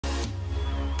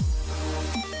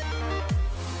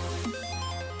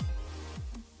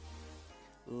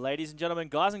Ladies and gentlemen,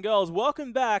 guys and girls,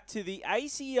 welcome back to the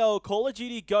ACL Call of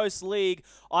Duty Ghost League.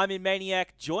 I'm in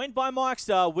Maniac, joined by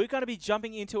Mikestar. We're going to be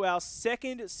jumping into our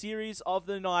second series of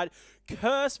the night,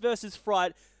 Curse versus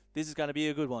Fright. This is going to be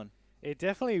a good one. It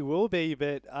definitely will be,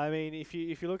 but I mean, if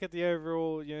you look at the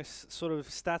overall, sort of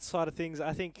stats side of things,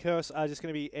 I think Curse are just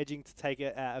going to be edging to take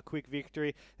a quick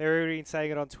victory. They're already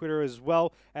saying it on Twitter as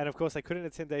well, and of course they couldn't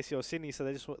attend ACL Sydney, so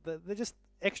they're just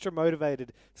extra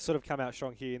motivated to sort of come out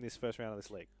strong here in this first round of this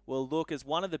league. Well, look, as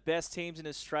one of the best teams in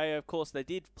Australia, of course, they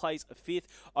did place 5th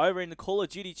over in the Call of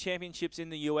Duty Championships in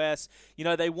the US. You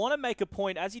know, they want to make a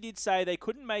point. As you did say, they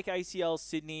couldn't make ACL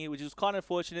Sydney, which is kind of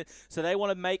unfortunate. So they want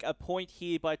to make a point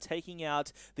here by taking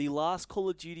out the last Call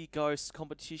of Duty Ghosts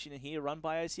competition here run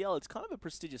by ACL. It's kind of a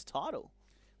prestigious title.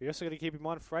 We also got to keep in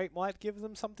mind Fright might give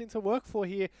them something to work for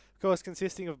here. Of course,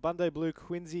 consisting of Bundo Blue,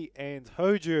 Quincy, and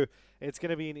Hoju. It's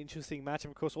going to be an interesting match.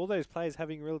 And of course, all those players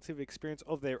having relative experience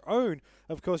of their own.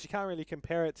 Of course, you can't really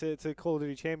compare it to Call of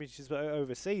Duty Championships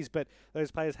overseas, but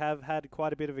those players have had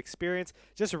quite a bit of experience.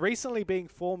 Just recently being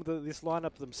formed this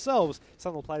lineup themselves,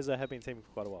 some of the players that have been teaming for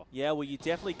quite a while. Yeah, well, you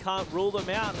definitely can't rule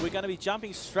them out. We're going to be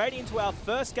jumping straight into our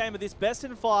first game of this best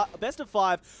of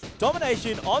five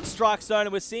domination on Strike Zone,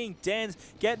 and we're seeing Dan's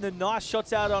getting the nice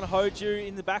shots out on Hoju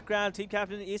in the background. Team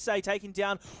captain Issei taking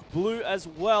down Blue as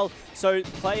well. So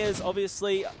players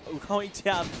obviously going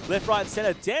down left, right, and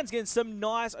center. Dan's getting some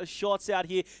nice shots out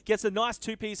here. Gets a nice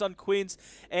two-piece on Quince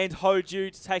and Hoju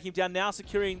to take him down. Now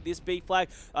securing this B flag.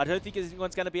 I don't think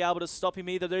anyone's going to be able to stop him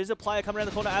either. There is a player coming around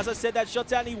the corner. As I said, that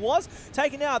shot's out and he was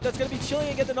taken out. That's going to be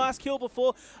Chillian get the nice kill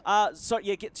before.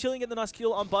 Chillian get the nice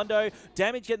kill on Bundo.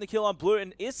 Damage getting the kill on Blue.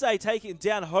 And Issei taking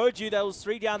down Hoju. That was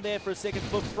 3 down there for a second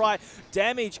for Fright.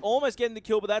 Damage almost getting the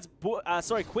kill, but that's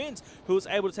Quince who was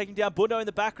able to take him down. Bundo in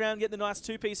the background getting the nice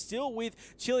two-piece still with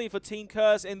Chillian for Team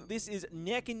Curse, and this is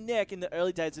neck and neck in the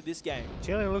early days of this game.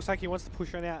 Chillian looks like he wants to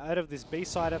push on out of this B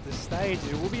side of the stage.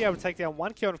 He will be able to take down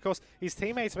 1 kill, and of course his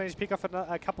teammates managed to pick up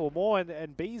a couple more,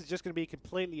 and B is just going to be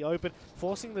completely open,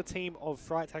 forcing the team of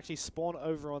Fright to actually spawn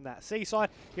over on that C side.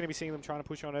 You're going to be seeing them trying to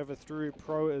push on over through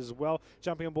Pro as well,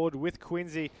 jumping on board with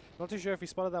Quincy. Not too sure if he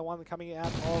spotted that one coming out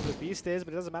of the B stairs,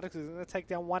 but it doesn't matter because he's going to take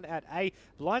down one at A,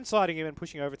 blindsiding him and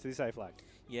pushing over to this A flag.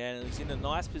 Yeah, and he's in a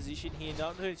nice position here.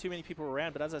 Not too many people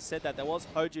around, but as I said that, there was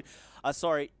Hoju.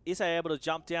 Issei able to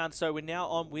jump down. So we're now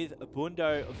on with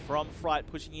Bundo from Fright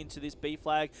pushing into this B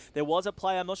flag. There was a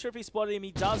player. I'm not sure if he spotted him.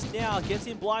 He does now. Gets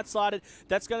him blindsided.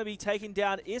 That's going to be taken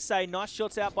down. Issei. Nice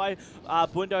shots out by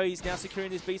Bundo. He's now securing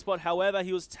this B spot. However,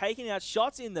 he was taking out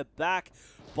shots in the back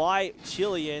by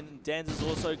Chillian. Dan's is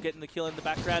also getting the kill in the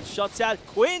background. Shots out.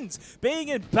 Quins being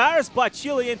embarrassed by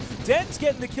Chillian. Dan's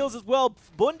getting the kills as well.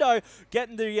 Bundo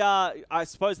getting the, I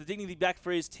suppose, the dignity back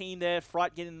for his team there.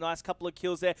 Fright getting a nice couple of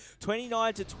kills there.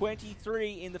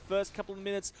 29-23 in the first couple of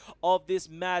minutes of this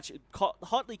match.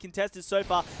 Hotly contested so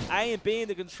far. A and B in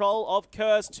the control of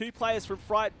Curse. 2 players from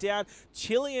Fright down.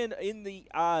 Chillian in the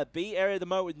B area at the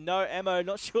moment with no ammo.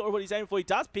 Not sure what he's aiming for. He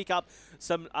does pick up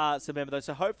some ammo though.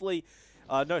 So hopefully...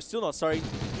 no, still not. Sorry.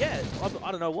 Yeah,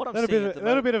 I don't know what I'm seeing. A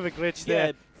little bit of a glitch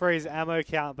there for his ammo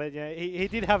count, but yeah, he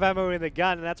did have ammo in the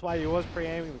gun, and that's why he was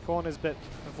pre-aiming the corners, but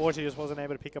unfortunately just wasn't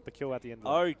able to pick up a kill at the end.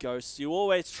 Oh, Ghost, you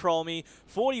always troll me.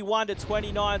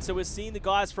 41-29, so we're seeing the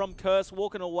guys from Curse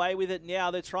walking away with it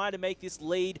now. They're trying to make this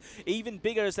lead even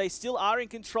bigger as they still are in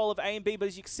control of A and B, but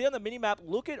as you can see on the minimap,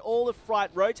 look at all of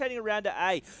Fright rotating around to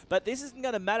A, but this isn't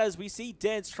going to matter as we see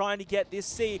Dance trying to get this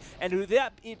C, and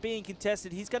without it being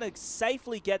contested, he's going to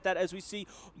safely get that as we see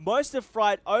most of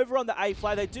Fright over on the A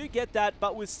flag. They do get that,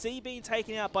 but with C being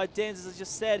taken out by Dance, as I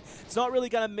just said, it's not really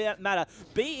going to matter.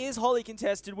 B is wholly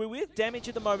contested. We're with damage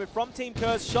at the moment from Team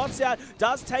Curse. Shots out,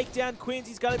 does take down Quins.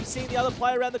 He's going to be seeing the other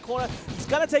player around the corner. He's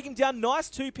going to take him down. Nice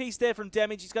two-piece there from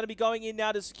damage. He's going to be going in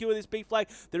now to secure this B flag.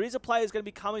 There is a player who's going to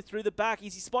be coming through the back.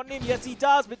 Is he spotting him? Yes, he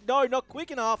does, but no, not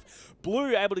quick enough.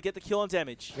 Blue able to get the kill on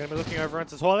damage. Going to be looking over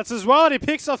onto toilets as well, and he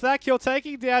picks off that kill,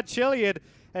 taking down Chillian.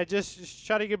 And just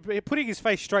putting his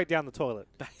face straight down the toilet.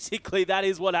 Basically, that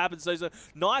is what happens. So it's a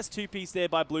nice two-piece there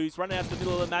by Blues. Running out to the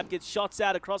middle of the map, gets shots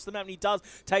out across the map, and he does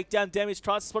take down damage.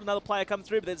 Tries to spot another player come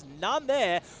through, but there's none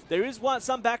there. There is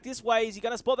some back this way. Is he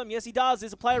going to spot them? Yes, he does.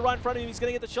 There's a player right in front of him. He's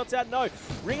going to get the shots out. No.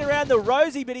 Ring around the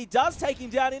Rosie, but he does take him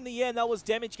down in the end. That was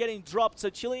damage getting dropped. So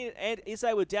Chillian and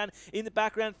Issei were down in the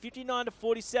background.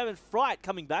 59-47. Fright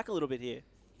coming back a little bit here.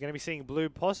 Going to be seeing Blue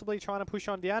possibly trying to push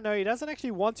on down. No, he doesn't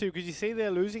actually want to because you see they're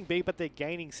losing B, but they're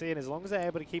gaining C, and as long as they're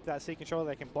able to keep that C control,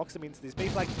 they can box them into this B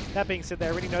flag. That being said, they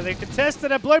already know they're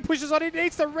contested, and Blue pushes on. He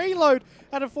needs to reload,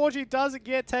 and unfortunately doesn't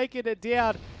get taken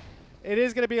down. It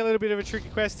is going to be a little bit of a tricky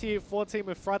quest here for Team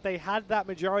of Fright. They had that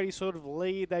majority sort of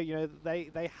lead.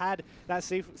 They had that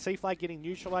C flag getting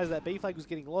neutralized. That B flag was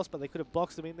getting lost, but they could have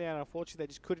boxed them in there, and unfortunately they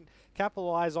just couldn't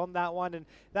capitalize on that one. And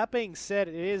that being said,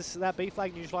 it is that B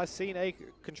flag neutralized, C and A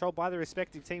controlled by the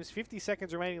respective teams. 50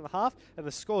 seconds remaining in the half, and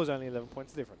the score is only 11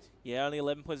 points difference. Yeah, only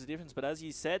 11 points of difference, but as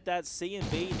you said, that C and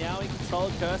B now in control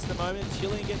of Curse at the moment.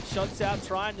 Chilling getting shots out,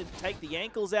 trying to take the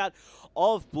ankles out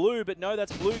of Blue, but no,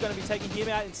 that's Blue going to be taking him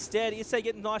out instead. Issei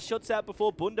getting nice shots out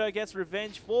before Bundo gets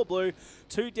revenge for Blue.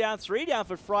 2 down, 3 down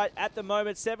for Fright at the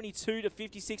moment. 72 to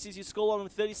 56 is your scoreline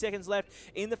with 30 seconds left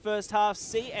in the first half.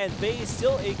 C and B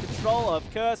still in control of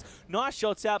Curse. Nice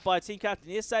shots out by team captain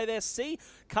Issei there. C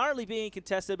currently being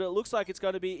contested, but it looks like it's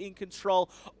going to be in control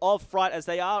of Fright as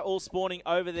they are all spawning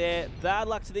over there. Bad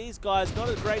luck to these guys. Not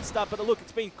a great start, but look,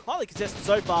 it's been highly contested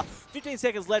so far. 15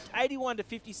 seconds left. 81 to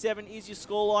 57 is your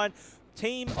scoreline.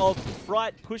 Team of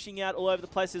Fright pushing out all over the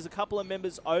place. There's a couple of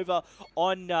members over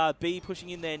on B pushing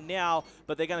in there now,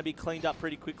 but they're going to be cleaned up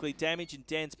pretty quickly. Damage and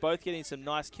Dens both getting some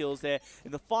nice kills there.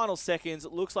 In the final seconds,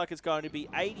 it looks like it's going to be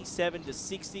 87 to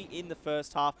 60 in the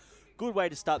first half. Good way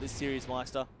to start this series,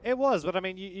 Meister. It was, but I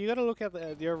mean, you got to look at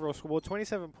the overall score.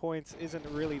 27 points isn't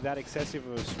really that excessive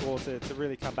of a score to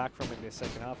really come back from in this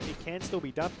second half. It can still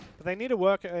be done, but they need to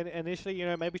work initially,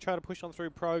 maybe try to push on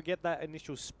through Pro, get that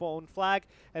initial spawn flag,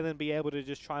 and then be able to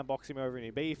just try and box him over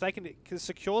in B. If they can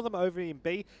secure them over in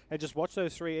B and just watch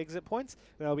those 3 exit points,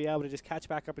 then they'll be able to just catch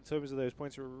back up in terms of those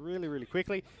points really, really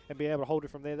quickly and be able to hold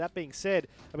it from there. That being said,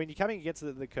 I mean, you're coming against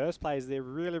the Curse players. They're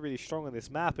really, really strong on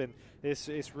this map, and it's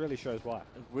really shows why.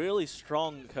 Really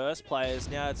strong Curse players.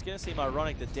 Now, it's going to seem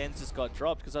ironic that Den's just got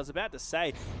dropped, because I was about to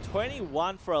say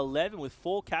 21 for 11 with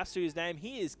 4 caps to his name.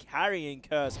 He is carrying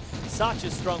Curse. Such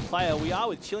a strong player. We are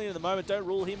with Chilean at the moment. Don't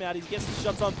rule him out. He gets the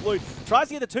shots on Blue. Tries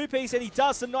to get the 2-piece, and he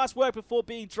does some nice work before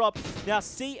being dropped. Now,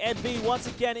 C and B once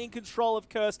again in control of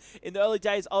Curse in the early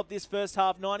days of this first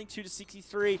half. 92 to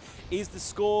 63 is the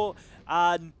score.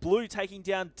 Blue taking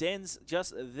down Dens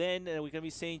just then, and we're going to be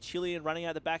seeing Chilean running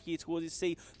out the back here towards his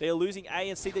C. They are losing A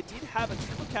and C. They did have a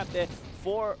triple cap there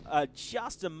for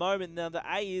just a moment. Now the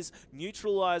A is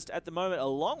neutralized at the moment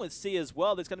along with C as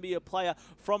well. There's going to be a player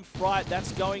from Fright.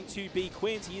 That's going to be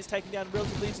Quinns. He is taking down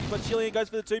relatively easy, but Chilean goes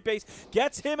for the 2-piece.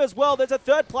 Gets him as well. There's a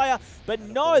third player, but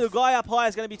no, the guy up high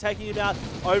is going to be taking him out.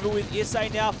 Over with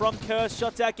Issei now from Curse.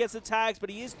 Shots out, gets the tags, but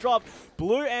he is dropped.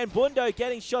 Blue and Bundo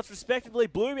getting shots respectively.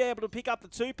 Blue be able to pick up the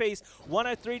 2-piece.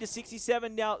 103 to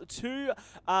 67. Now 2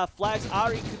 flags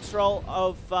are in control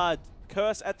of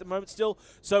Curse at the moment still.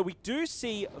 So we do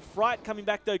see Fright coming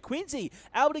back though. Quincy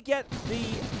able to get the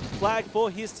flag for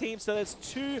his team. So there's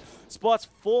 2 spots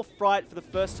for Fright for the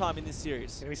first time in this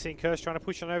series. Going to be seeing Curse trying to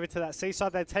push on over to that C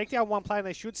side. They take down 1 player and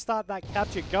they should start that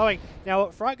capture going. Now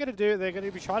what Fright going to do, they're going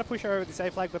to be trying to push over this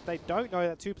A flag, but they don't know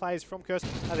that 2 players from Curse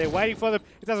are there waiting for them.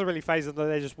 It doesn't really phase them though.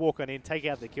 They just walk on in, take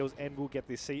out the kills, and we'll get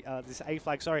this this A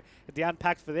flag, down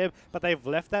packed for them. But they've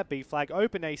left that B flag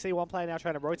open. Now you see 1 player now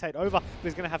trying to rotate over, but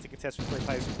he's going to have to contest with 3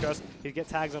 players from Curse. He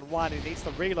gets tags on 1. He needs to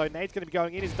reload. Nade's going to be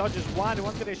going in. His dodges 1, and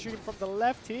one's going to shoot him from the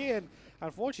left here, and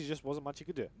unfortunately, just wasn't much he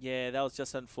could do. Yeah, that was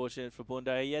just unfortunate for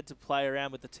Bundo. He had to play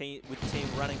around with the team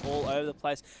running all over the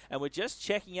place. And we're just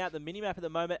checking out the minimap at the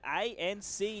moment. A and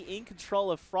C in control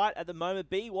of Fright at the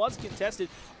moment. B was contested.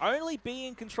 Only B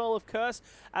in control of Curse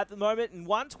at the moment. And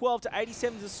 112 to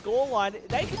 87 is the scoreline.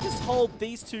 They can just hold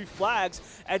these 2 flags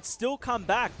and still come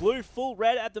back. Blue full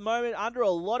red at the moment. Under a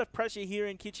lot of pressure here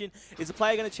in Kitchen. Is the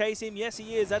player going to chase him? Yes,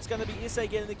 he is. That's going to be Issei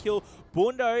getting the kill.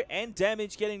 Bundo and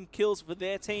Damage getting kills for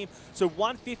their team. So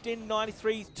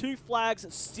 115-93, 2 flags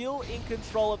still in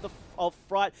control of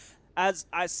Fright. As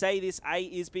I say this, A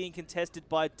is being contested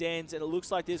by Dans, and it looks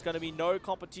like there's going to be no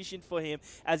competition for him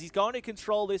as he's going to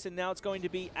control this, and now it's going to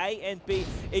be A and B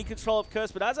in control of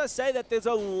Curse. But as I say that, there's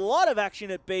a lot of action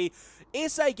at B.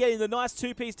 Issei getting the nice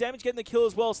 2-piece, Damage getting the kill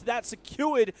as well, so that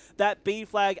secured that B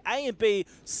flag. A and B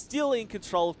still in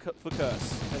control for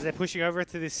Curse. As they're pushing over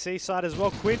to this C side as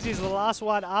well. Quincy's the last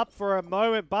one up for a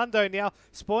moment. Bundo now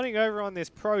spawning over on this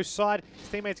Pro side. His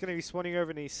teammate's going to be spawning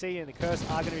over in the C, and the Curse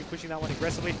are going to be pushing that one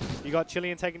aggressively. You got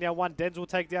Chilean taking down 1. Dens will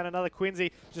take down another.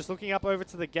 Quincy just looking up over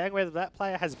to the gangway that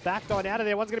player has backed on out of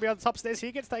there. One's going to be on the top stairs.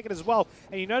 He gets taken as well.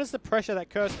 And you notice the pressure that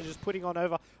Curse is just putting on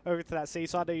over to that C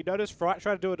side. Now you notice Fright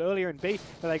tried to do it earlier in B,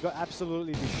 but they got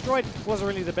absolutely destroyed. Wasn't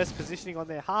really the best positioning on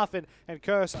their half. And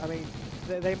Curse, I mean,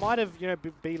 they might have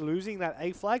be losing that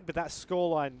A flag, but that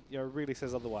scoreline really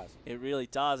says otherwise. It really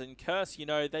does. And Curse,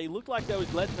 they looked like they were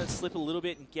letting it slip a little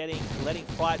bit and letting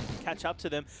Fright catch up to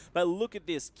them. But look at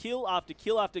this, kill after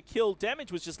kill after kill.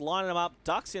 Damage was just lining them up,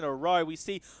 ducks in a row. We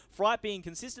see Fright being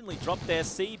consistently dropped there,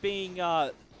 C being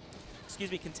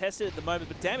contested at the moment,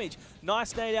 but Damage,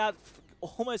 nice nade out,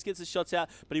 almost gets the shots out,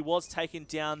 but he was taken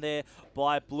down there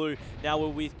by Blue. Now we're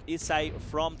with Issei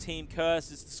from Team Curse.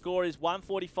 The score is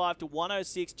 145 to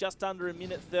 106, just under a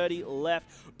minute 30 left.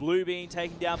 Blue being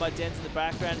taken down by Dens in the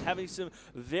background, having some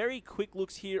very quick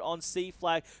looks here on C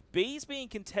flag. B's being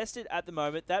contested at the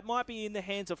moment. That might be in the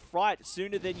hands of Fright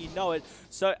sooner than you know it.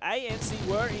 So ANC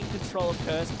were in control of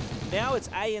Curse. Now it's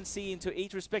ANC into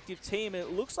each respective team, and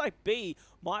it looks like B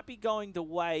might be going the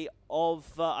way of,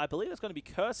 I believe it's going to be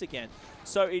Curse again.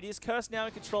 So it is Curse now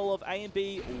in control of A and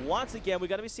B once again. We're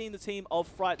going to be seeing the team of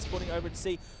Fright spawning over to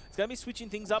C. It's going to be switching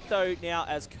things up though now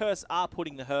as Curse are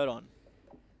putting the hurt on.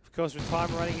 Of course, with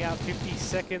time running out, 50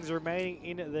 seconds remaining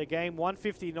in the game,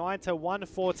 159 to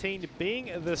 114 being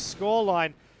the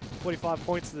scoreline. 45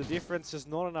 points to the difference, just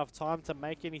not enough time to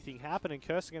make anything happen, and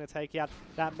Curse are going to take out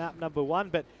that map number 1,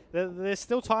 but there's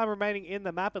still time remaining in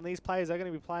the map, and these players are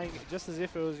going to be playing just as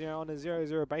if it was, you know, on a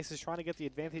 0-0 basis, trying to get the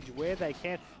advantage where they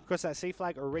can. Of course, that C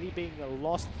flag already being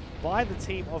lost by the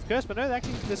team of Curse, but no, they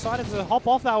actually decided to hop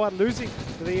off that one, losing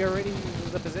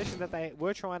the possession that they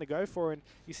were trying to go for, and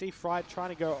you see Fright trying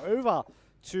to go over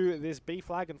to this B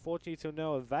flag, unfortunately to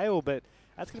no avail, but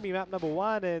that's going to be map number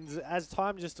 1, and as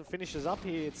time just finishes up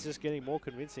here, it's just getting more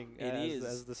convincing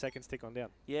as the seconds tick on down.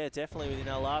 Yeah, definitely within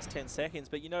our last 10 seconds.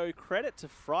 But, you know, credit to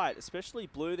Fright, especially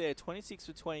Blue there, 26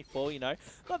 for 24, you know.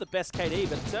 Not the best KD,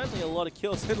 but certainly a lot of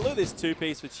kills. And look at this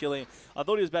 2-piece for Chilling. I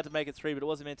thought he was about to make it 3, but it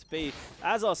wasn't meant to be.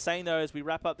 As I was saying, though, as we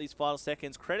wrap up these final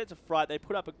seconds, credit to Fright. They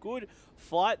put up a good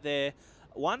fight there.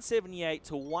 178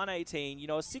 to 118, you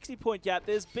know, a 60-point gap.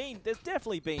 There's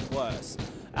definitely been worse.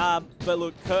 But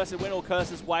look, it went all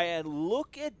Curse's way, and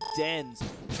look at Dens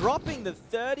dropping the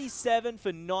 37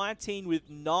 for 19 with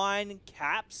 9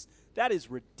 caps. That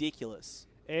is ridiculous.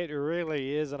 It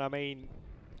really is, and I mean,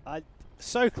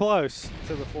 so close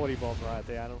to the 40 bomb right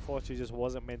there, and unfortunately just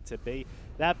wasn't meant to be.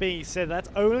 That being said, that's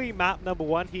only map number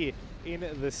 1 here in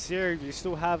the series. You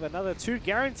still have another 2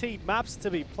 guaranteed maps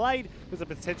to be played, with a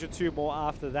potential 2 more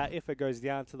after that if it goes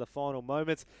down to the final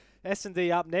moments.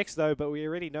 S&D up next though, but we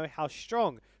already know how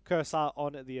strong Curse are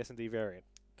on the S&D variant.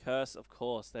 Curse, of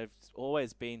course, they've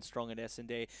always been strong at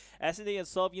S&D. S&D and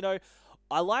Solve, you know,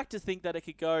 I like to think that it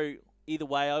could go either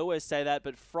way. I always say that,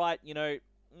 but Fright, you know,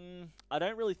 I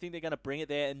don't really think they're going to bring it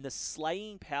there. And the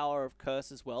slaying power of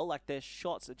Curse as well, like their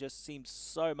shots just seem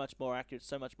so much more accurate,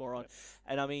 so much more on.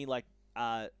 And I mean, like,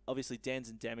 obviously Dens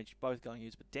and Damage both going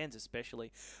used, but Dens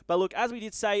especially. But look, as we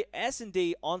did say,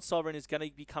 S&D on Sovereign is going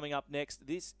to be coming up next.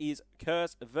 This is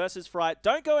Curse versus Fright.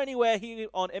 Don't go anywhere here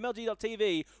on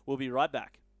MLG.TV. We'll be right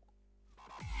back.